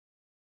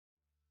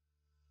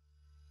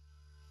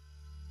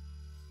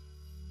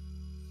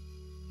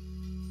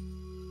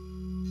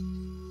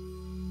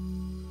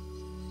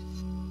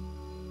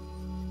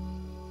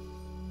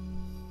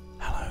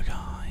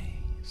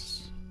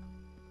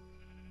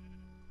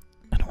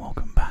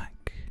welcome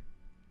back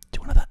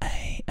to another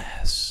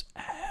ASMRCast.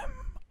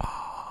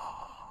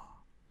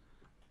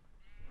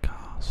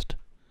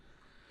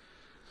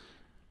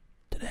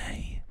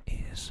 Today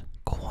is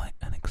quite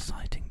an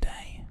exciting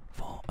day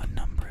for a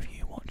number of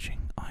you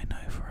watching, I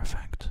know for a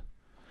fact,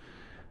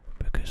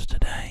 because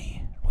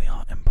today we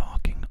are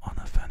embarking on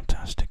a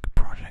fantastic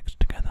project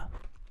together.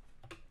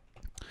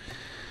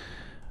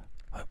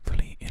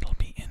 Hopefully it'll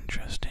be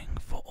interesting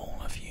for all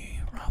of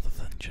you rather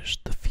than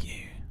just the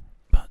few,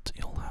 but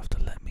you'll have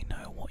to let me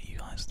know what you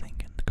guys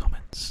think in the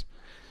comments,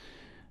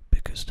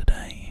 because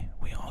today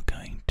we are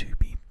going to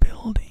be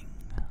building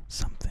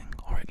something,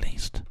 or at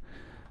least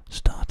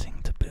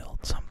starting to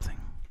build something.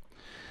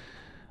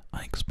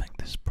 I expect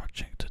this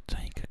project to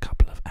take a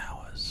couple of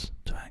hours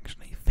to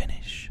actually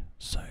finish,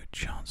 so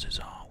chances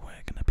are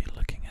we're going to be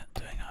looking at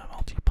doing a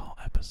multi-part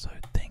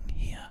episode thing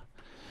here.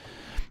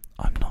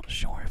 I'm not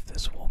sure if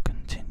this will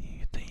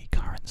continue the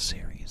current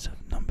series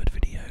of numbered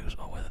videos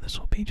or whether this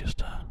will be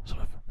just a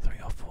sort of 3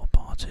 or 4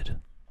 parted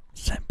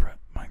separate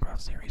Minecraft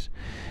series.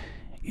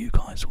 You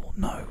guys will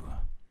know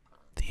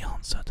the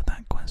answer to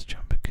that question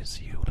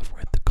because you would have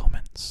read the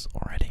comments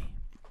already.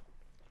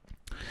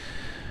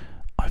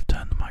 I've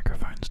turned the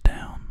microphones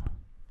down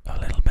a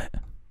little bit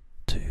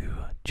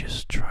to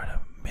just try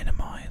to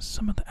minimize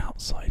some of the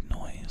outside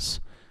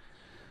noise,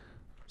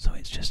 so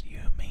it's just you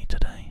and me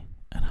today,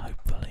 and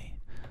hopefully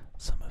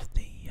some of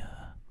the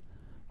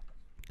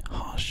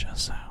harsher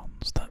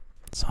sounds that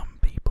some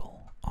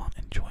people aren't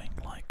enjoying,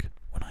 like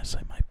when I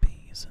say my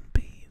P's and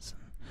B's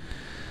and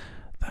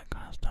that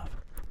kind of stuff.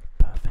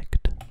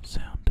 Perfect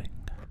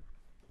sounding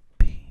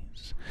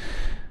P's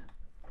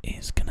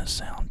is gonna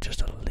sound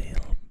just a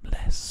little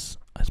less,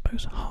 I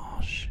suppose,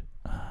 harsh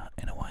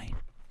in a way.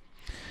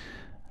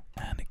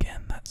 And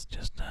again, that's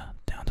just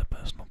down to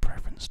personal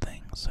preference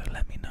thing, so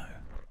let me know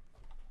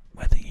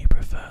whether you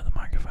prefer the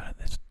microphone at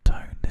this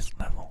tone, this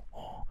level,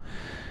 or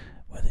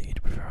whether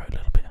you'd prefer it a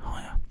little bit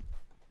higher.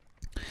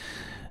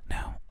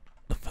 Now,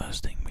 the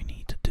first thing we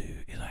need to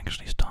do is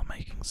actually start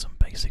making some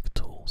basic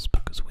tools,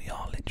 because we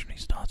are literally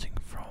starting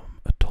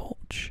from a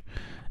torch,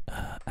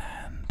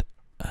 and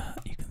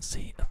you can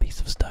see a piece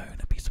of stone,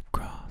 a piece of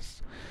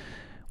grass.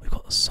 We've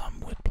got some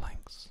wood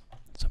planks,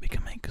 so we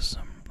can make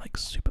some like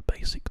super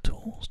basic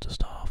tools to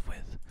start off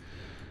with.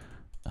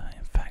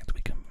 In fact,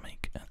 we can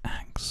make an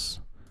axe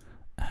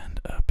and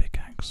a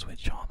pickaxe,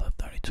 which are the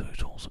only 2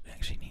 tools that we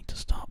actually need to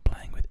start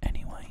playing with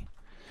anyway.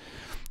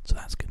 So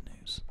that's good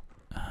news.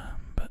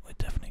 But we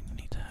definitely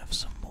need to have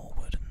some more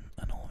wood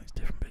and all these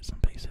different bits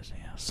and pieces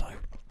here. So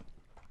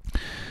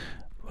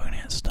we're going to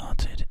get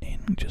started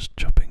in just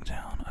chopping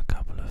down a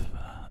couple of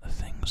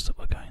things that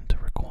we're going to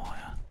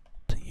require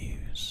to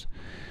use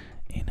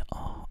in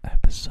our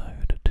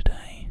episode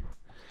today.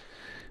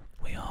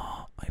 We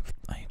are,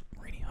 I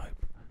really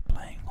hope,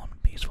 playing on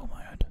peaceful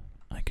mode.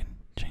 I can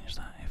change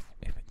that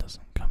if it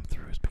doesn't come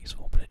through as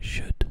peaceful, but it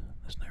should.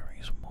 There's no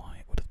reason why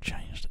it would have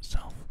changed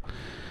itself.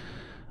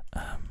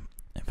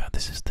 In fact,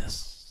 this is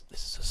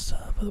a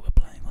server that we're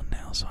playing on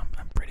now, so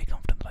I'm pretty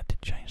confident that I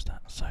did change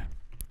that, so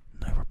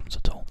no problems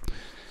at all.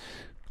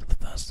 So the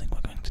first thing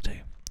we're going to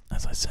do,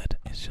 as I said,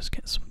 is just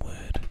get some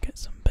wood, get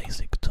some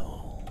basic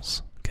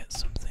tools, get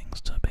some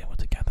things to be able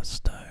to gather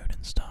stone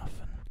and stuff,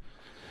 and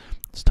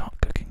start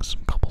cooking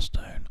some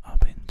cobblestone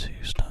up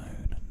into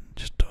stone, and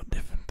just do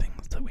different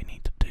things that we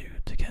need to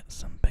do to get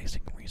some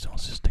basic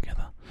resources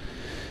together,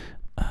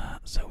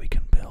 so we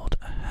can build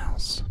a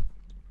house.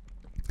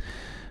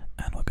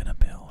 And we're going to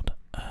build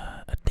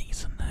a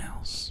decent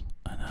house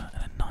in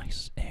a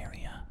nice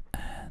area,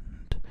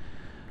 and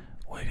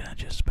we're going to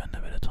just spend a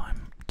bit of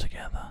time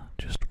together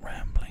just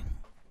rambling,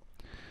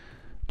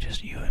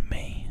 just you and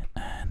me,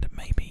 and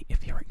maybe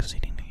if you're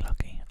exceedingly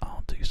lucky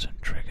I'll do some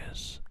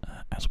triggers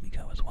as we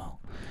go as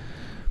well.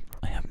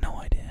 I have no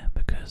idea,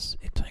 because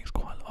it takes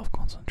quite a lot of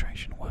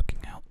concentration working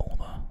out all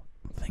the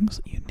things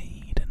that you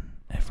need and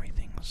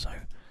everything, so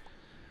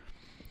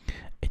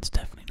it's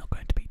definitely not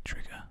going to be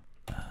trigger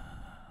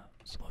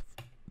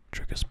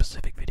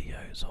specific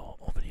videos or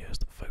videos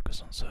that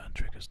focus on certain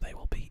triggers. They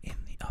will be in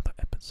the other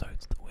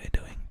episodes that we're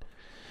doing,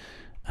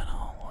 and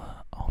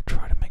I'll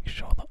try to make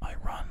sure that I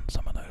run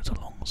some of those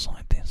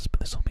alongside this, but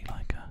this will be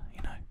like a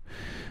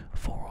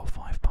 4 or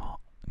 5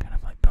 part kind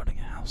of like building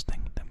a house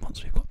thing. Then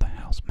once we've got the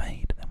house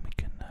made, then we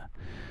can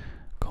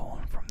go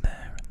on from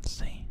there and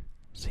see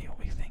what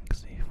we think,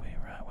 see if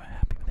we're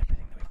happy with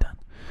everything that we've done,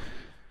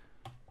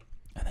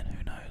 and then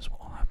who knows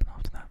what will happen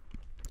after that.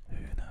 Who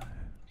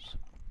knows?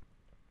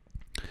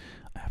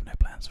 I have no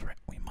plans for it.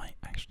 We might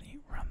actually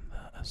run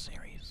a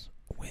series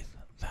with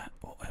that,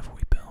 whatever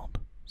we build,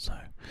 so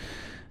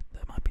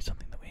that might be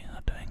something that we end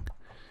up doing.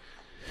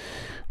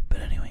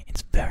 But anyway,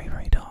 it's very,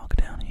 very dark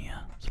down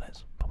here, so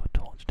let's pop a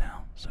torch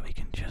down so we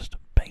can just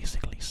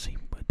basically see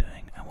what we're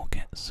doing, and we'll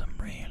get some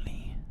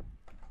really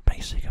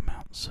basic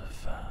amounts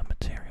of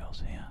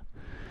materials here.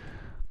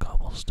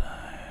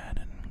 Cobblestone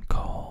and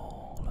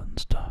coal and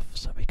stuff,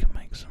 so we can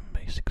make some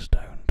basic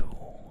stone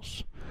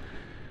tools.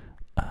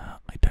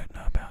 I don't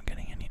know about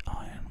getting any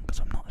iron, because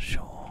I'm not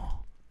sure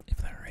if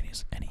there really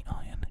is any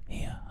iron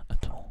here.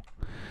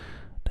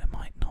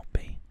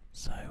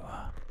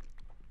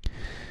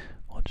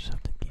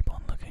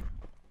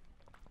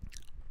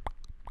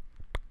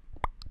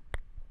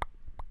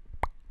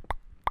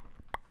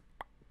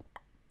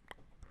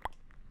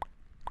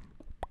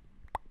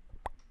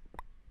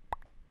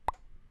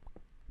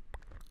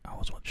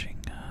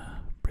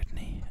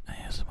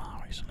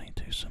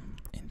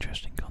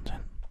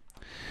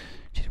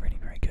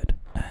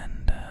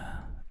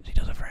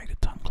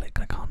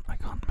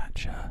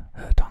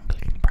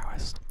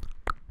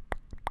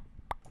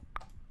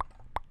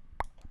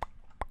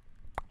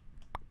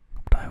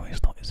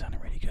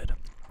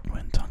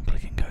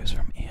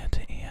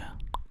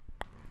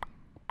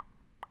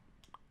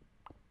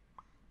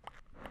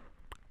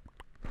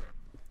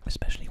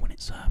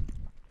 it's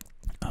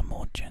a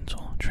more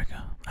gentle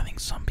trigger. I think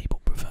some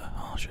people prefer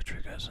harsher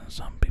triggers and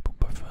some people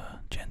prefer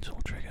gentle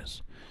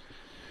triggers.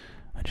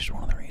 And just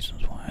one of the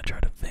reasons why I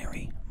try to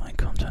vary my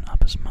content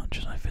up as much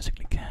as I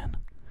physically can.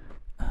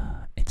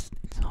 It's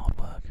hard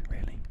work,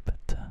 really,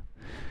 but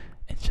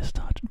it's just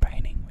started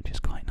raining, which is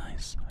quite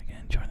nice. I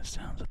can enjoy the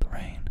sounds of the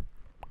rain.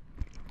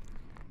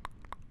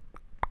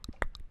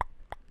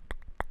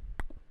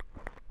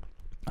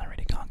 I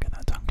really can't get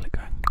that tongue click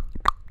going.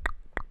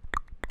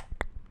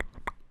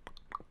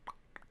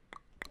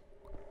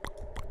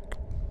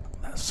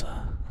 That's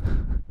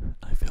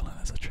I feel like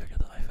that's a trigger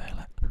that I fail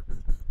at.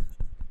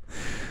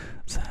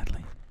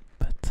 Sadly.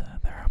 But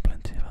there are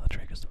plenty of other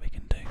triggers that we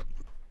can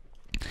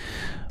do.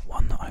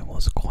 One that I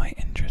was quite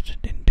interested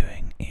in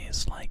doing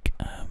is like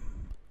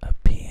a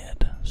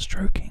beard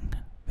stroking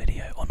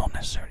video, or not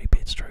necessarily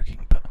beard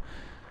stroking, but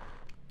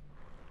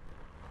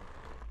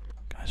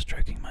guys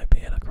stroking my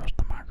beard across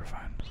the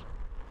microphones.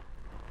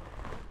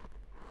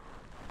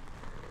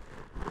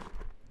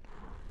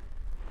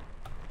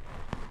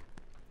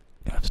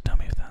 You'll have to tell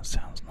me if that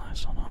sounds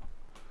nice or not.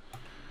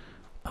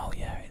 Oh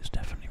yeah, it's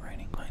definitely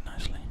raining quite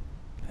nicely.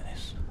 Look at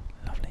this,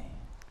 lovely.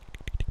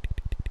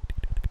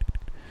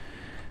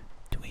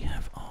 Do we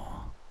have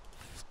our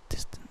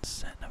distance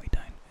set? No we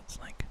don't, it's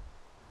like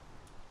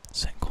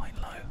set quite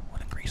low.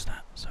 We'll increase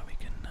that so we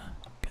can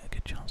get a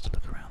good chance to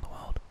look around the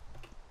world.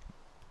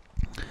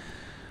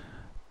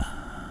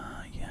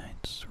 Yeah,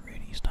 it's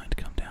really starting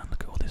to come down.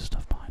 Look at all this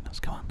stuff behind us.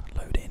 Come on,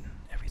 load in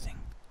everything.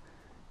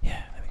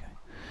 Yeah, there we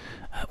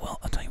go. Well,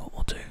 I'll tell you what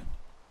we'll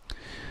do.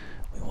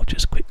 We will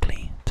just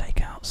quickly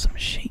take out some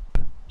sheep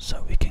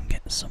so we can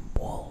get some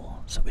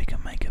wool, so we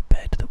can make a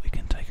bed that we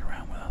can take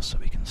around with us so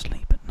we can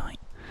sleep at night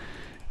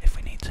if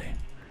we need to.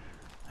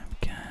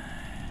 Okay,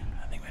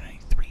 I think we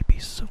need 3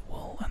 pieces of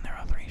wool and there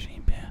are 3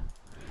 sheep here.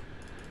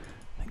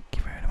 Thank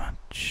you very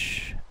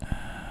much.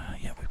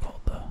 Yeah, we've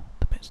got the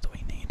bits that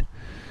we need.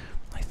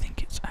 I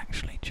think it's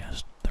actually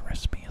just the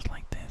recipe is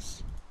like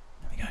this.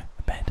 There we go,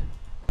 a bed.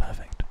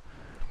 Perfect.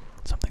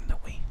 Something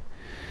that we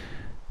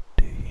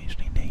do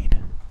usually need.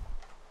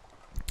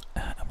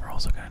 And we're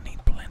also going to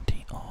need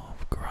plenty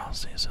of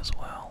grasses as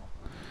well,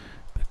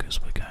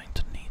 because we're going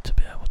to need to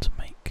be able to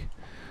make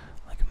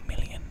like a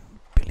billion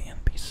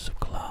pieces of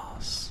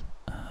glass.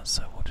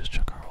 So we'll just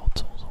chuck our old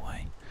tools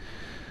away.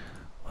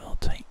 We'll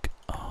take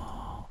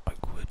our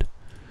oak wood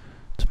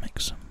to make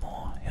some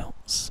more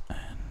hilts,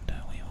 and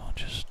we will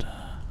just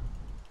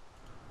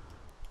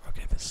we'll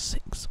give us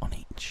 6 on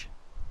each.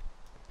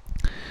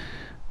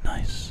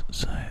 Nice.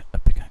 So a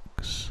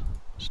pickaxe,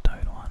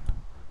 stone one,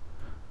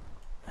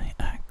 an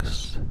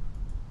axe,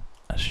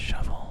 a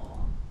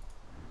shovel,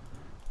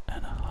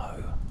 and a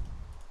hoe.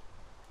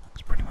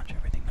 That's pretty much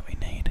everything that we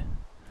need.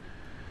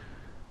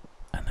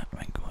 And that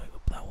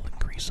will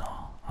increase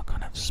our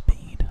kind of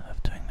speed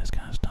of doing this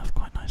kind of stuff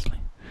quite nicely.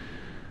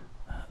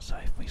 So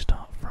if we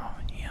start from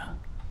here,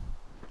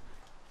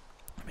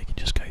 we can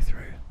just go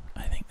through.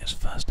 I think this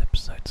first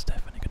episode is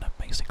definitely going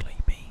to basically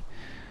be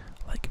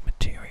like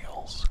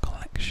materials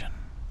collection,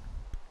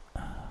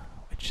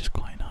 which is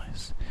quite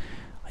nice.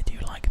 I do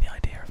like the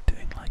idea of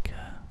doing like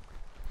a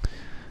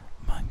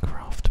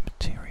Minecraft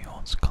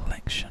materials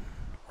collection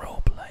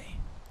roleplay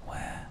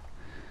where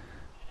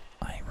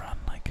I run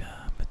like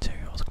a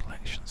materials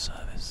collection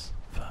service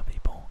for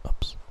people.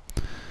 Oops,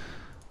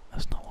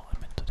 that's not what I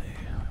meant to do.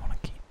 I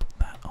want to keep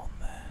that on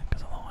there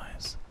because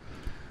otherwise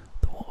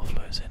the water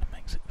flows in and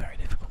makes it very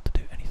difficult to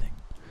do anything.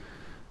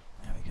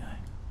 There we go.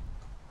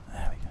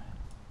 There we go.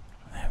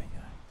 There we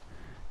go.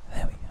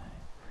 There we go.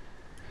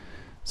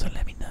 So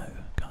let me know,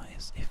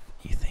 guys, if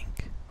you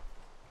think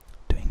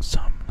doing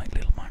some like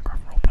little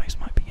Minecraft roleplays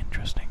might be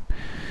interesting.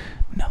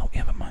 Now that we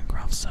have a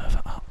Minecraft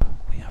server up,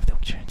 we have the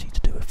opportunity to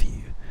do a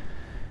few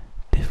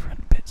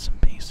different bits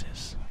and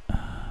pieces.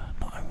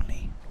 Not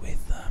only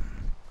with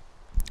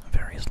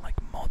various like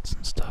mods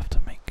and stuff to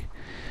make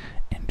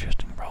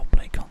interesting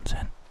roleplay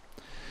content,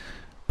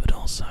 but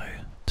also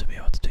to be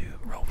able to do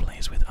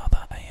roleplays with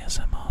other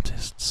ASM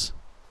artists.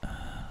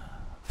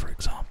 For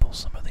example,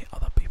 some of the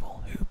other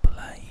people who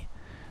play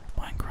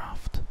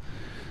Minecraft,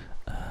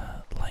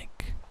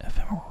 like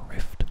Ephemeral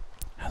Rift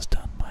has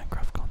done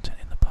Minecraft content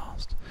in the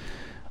past.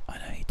 I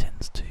know he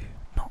tends to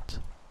not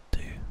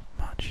do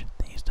much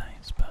these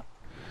days, but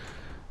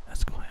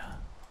that's quite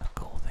a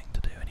cool thing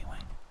to do anyway.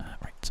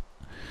 Right,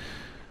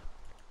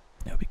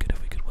 it would be good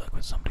if we could work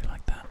with somebody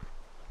like that.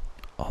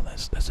 Oh,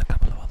 there's a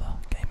couple of other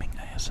gaming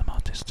ASM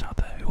artists out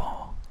there who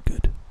are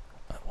good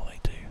at what they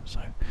do.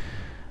 So,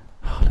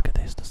 oh, look at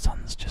this, the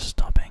sun's just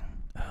stopping.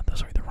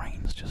 Sorry, the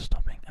rain's just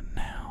stopping, and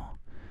now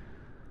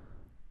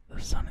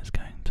the sun is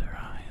going to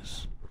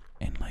rise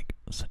in like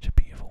such a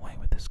beautiful way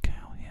with this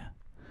cow here.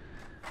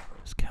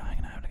 This cow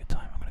hanging out having a good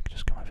time. I'm going to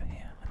just come over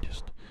here and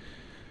just,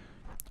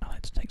 I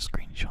like to take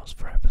screenshots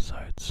for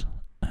episodes,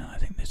 and I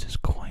think this is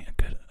quite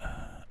a good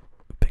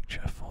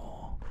picture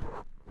for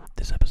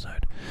this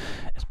episode,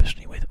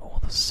 especially with all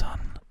the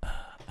sun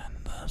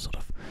and the sort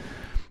of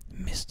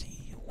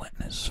misty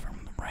wetness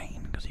from the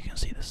rain, because you can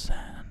see the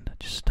sand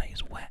just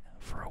stays wet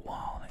for a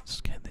while. It's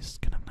got this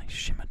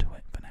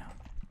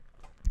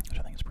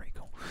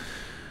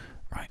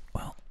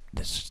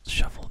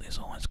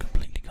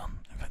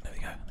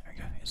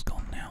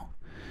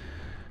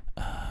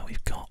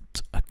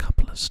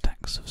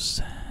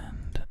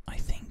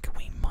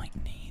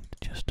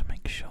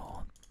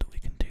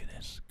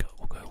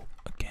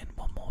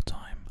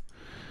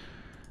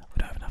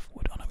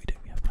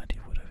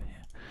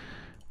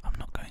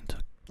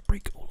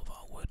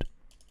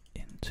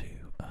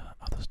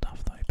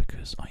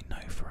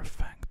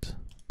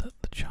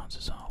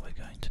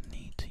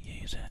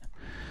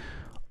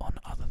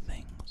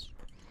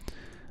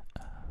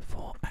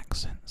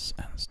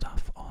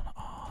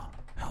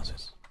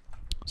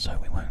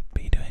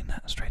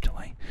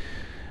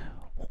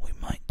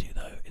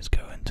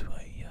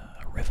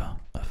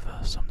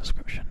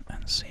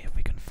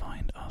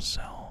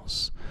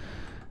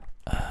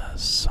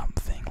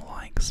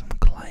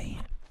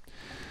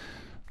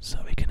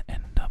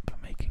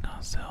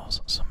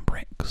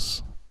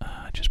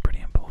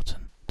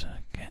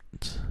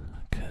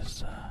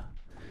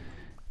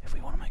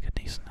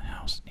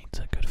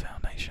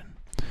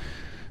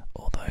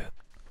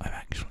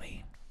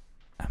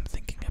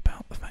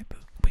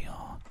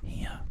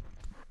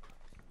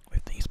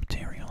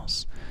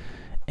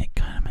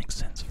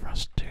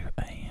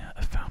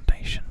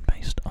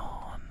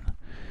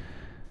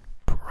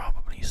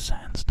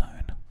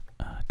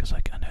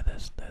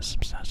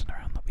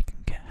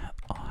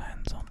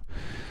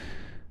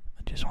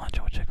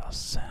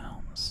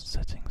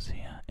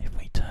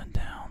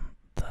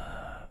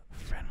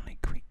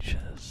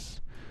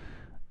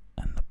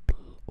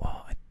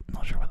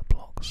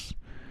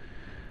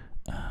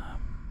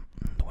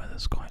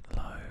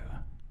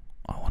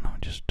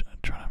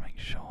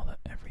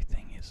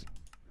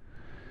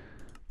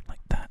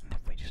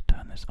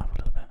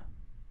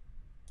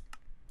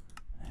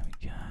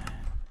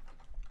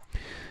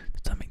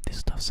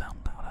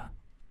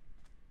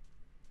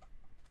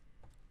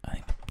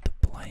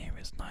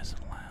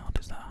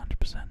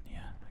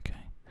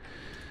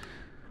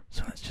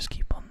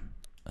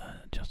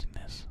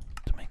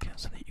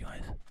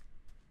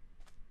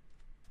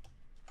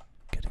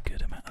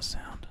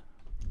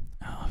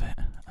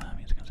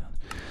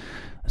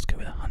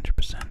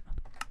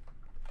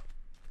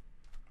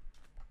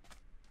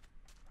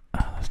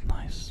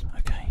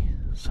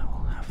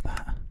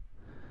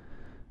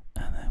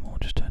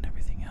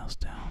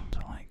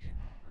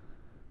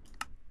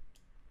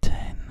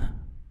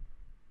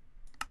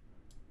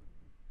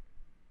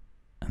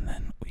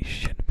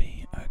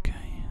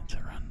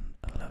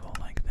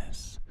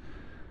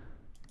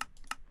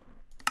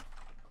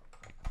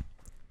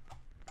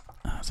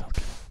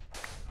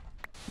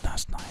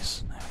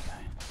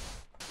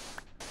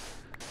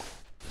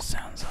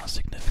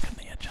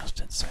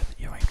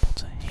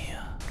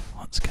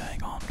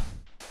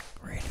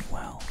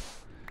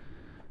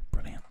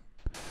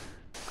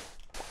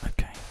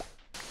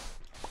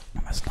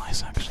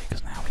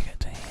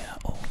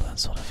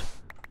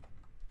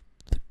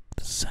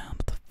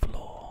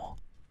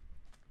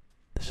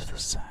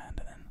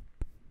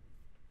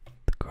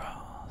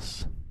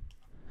glass,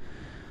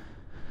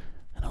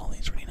 and all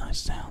these really nice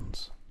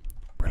sounds.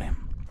 Brilliant.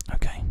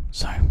 Okay,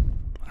 so I'm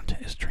going to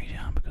take this tree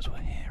down because we're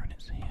here and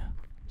it's here,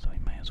 so we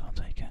may as well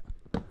take it.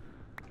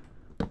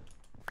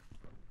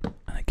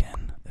 And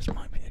again, this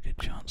might be a good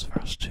chance for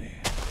us to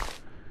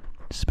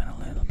spend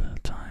a little bit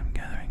of time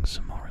gathering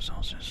some more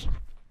resources.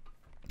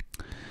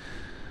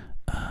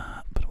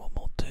 But what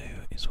we'll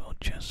do is we'll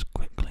just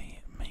quickly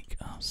make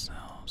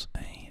ourselves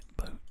a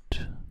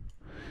boat,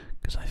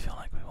 because I feel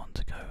like we want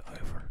to go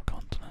over a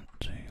continent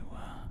to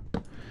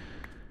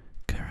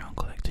carry on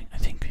collecting. I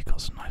think we've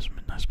got some nice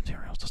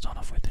materials to start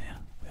off with here.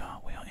 We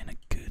are in a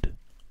good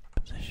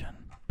position,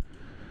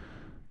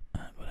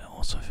 but I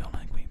also feel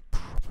like we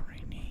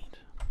probably need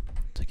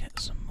to get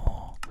some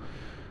more.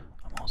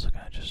 I'm also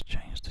going to just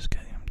change this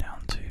volume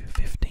down to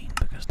 15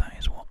 because that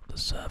is what the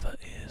server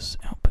is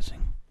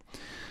outputting.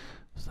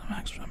 So the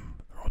maximum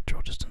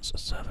draw distance a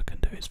server can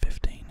do is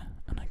 15,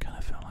 and I kind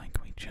of feel like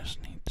we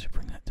just need to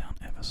bring that down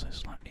ever so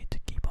slightly to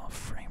keep our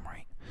frame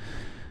rate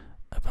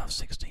above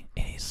 60.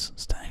 It is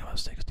staying above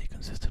 60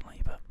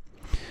 consistently, but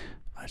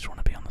I just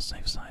want to be on the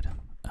safe side.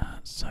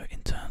 So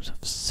in terms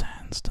of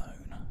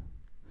sandstone,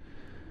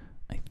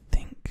 I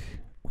think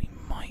we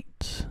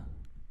might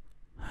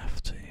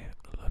have to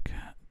look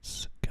at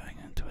going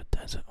into a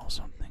desert or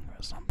something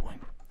at some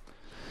point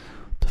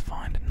to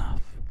find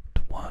enough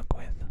to work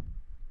with.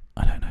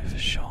 I don't know for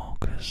sure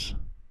because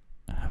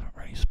I haven't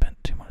really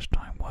spent too much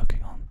time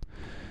working on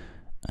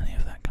any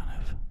of that kind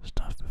of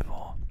stuff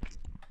before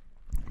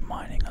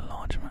mining a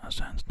large amount of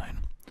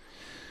sandstone,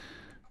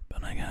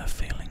 but I get a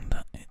feeling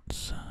that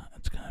it's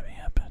going to be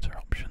a better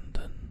option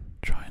than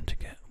trying to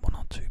get one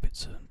or two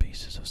bits and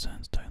pieces of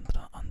sandstone that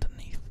are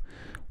underneath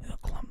little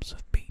clumps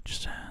of beach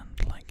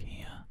sand like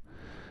here.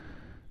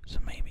 So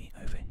maybe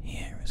over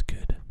here is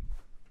good.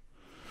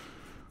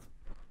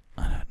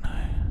 I don't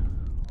know.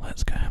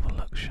 Let's go have a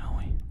look, shall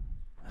we?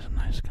 There's a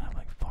nice kind of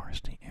like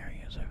foresty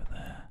areas over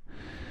there,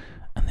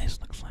 and this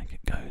looks like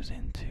it goes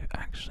into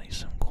actually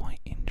some quite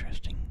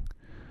interesting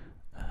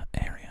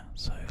area.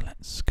 So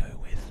let's go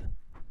with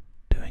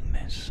doing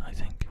this. I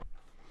think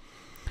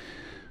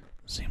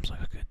seems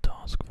like a good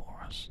task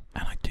for us,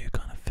 and I do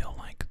kind of feel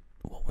like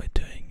what we're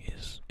doing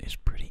is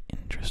pretty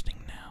interesting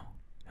now.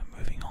 And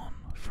moving on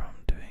from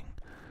doing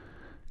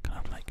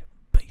kind of like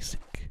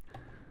basic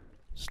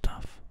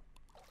stuff.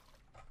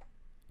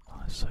 Oh,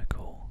 that's so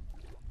cool.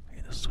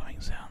 Hear the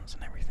swimming sounds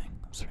and everything.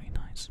 That's really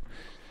nice.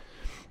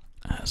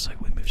 So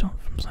we moved on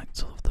from like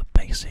sort of the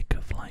basic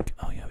of like,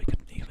 oh yeah, we could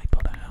easily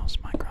build a house,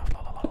 Minecraft,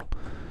 la la la,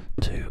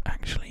 to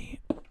actually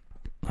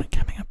like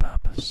having a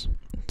purpose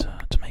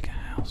to make a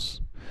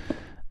house,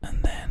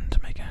 and then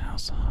to make a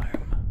house a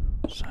home.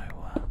 So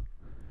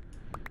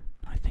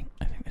I think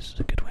this is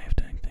a good way of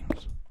doing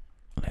things.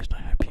 At least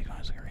I hope you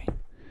guys agree.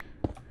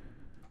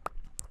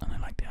 And I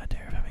like the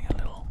idea of having a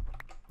little,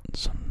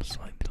 some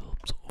like little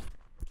sort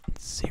of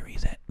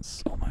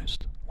seriesets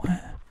almost,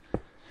 where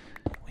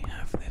we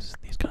have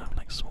these kind of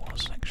like smaller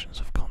sections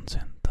of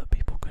content that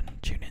people can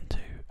tune into,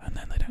 and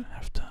then they don't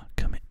have to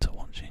commit to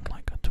watching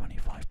like a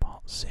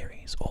 25-part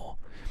series, or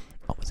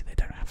obviously they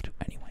don't have to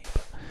anyway,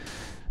 but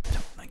they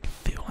don't like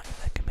feel like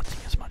they're committing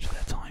as much of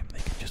their time. They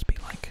can just be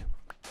like,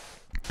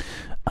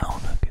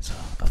 oh look, it's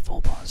a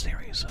 4-part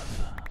series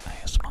of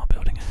ASMR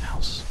building a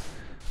house.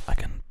 I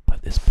can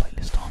put this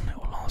playlist on, it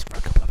will last for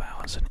a couple of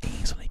hours and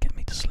easily get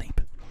me to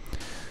sleep.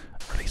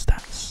 Or at least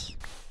that's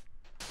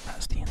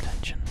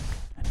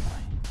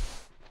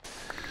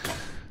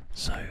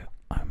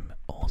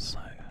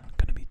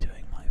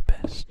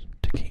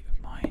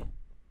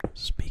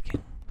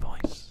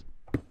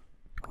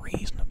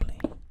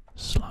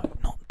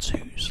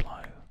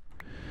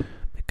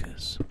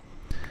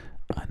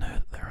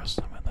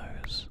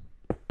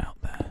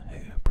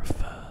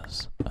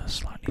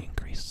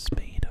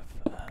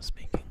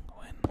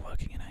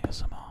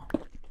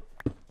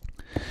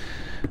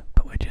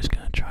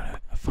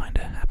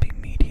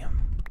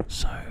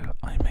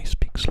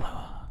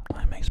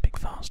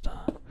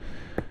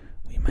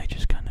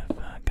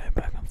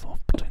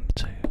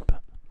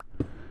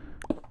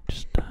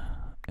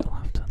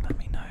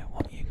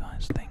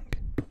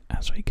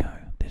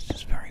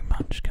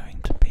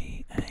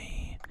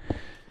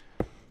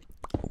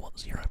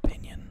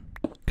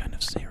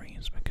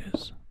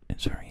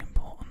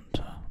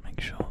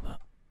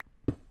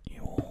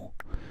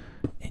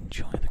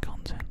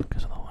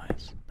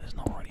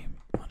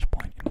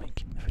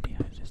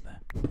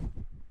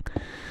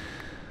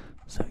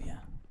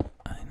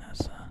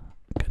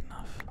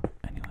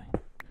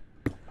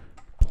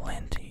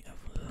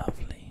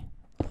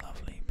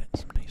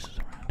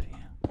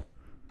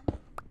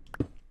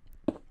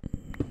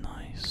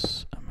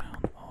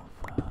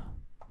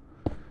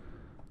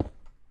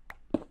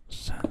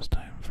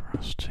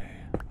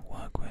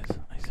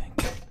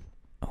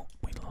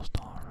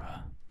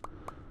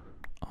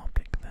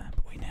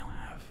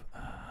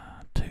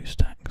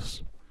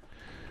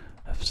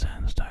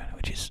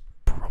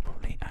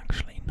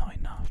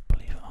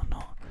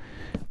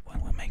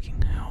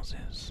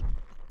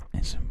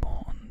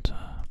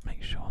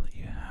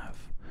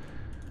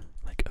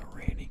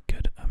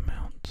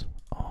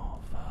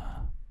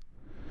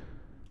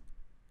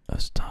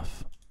of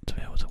stuff to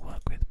be able to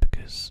work with,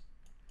 because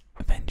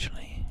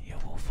eventually you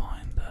will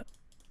find that,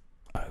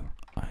 oh,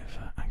 I've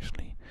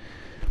actually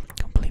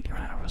completely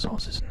run out of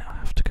resources and now I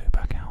have to go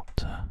back out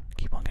to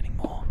keep on getting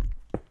more.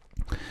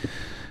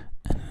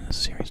 And in a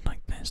series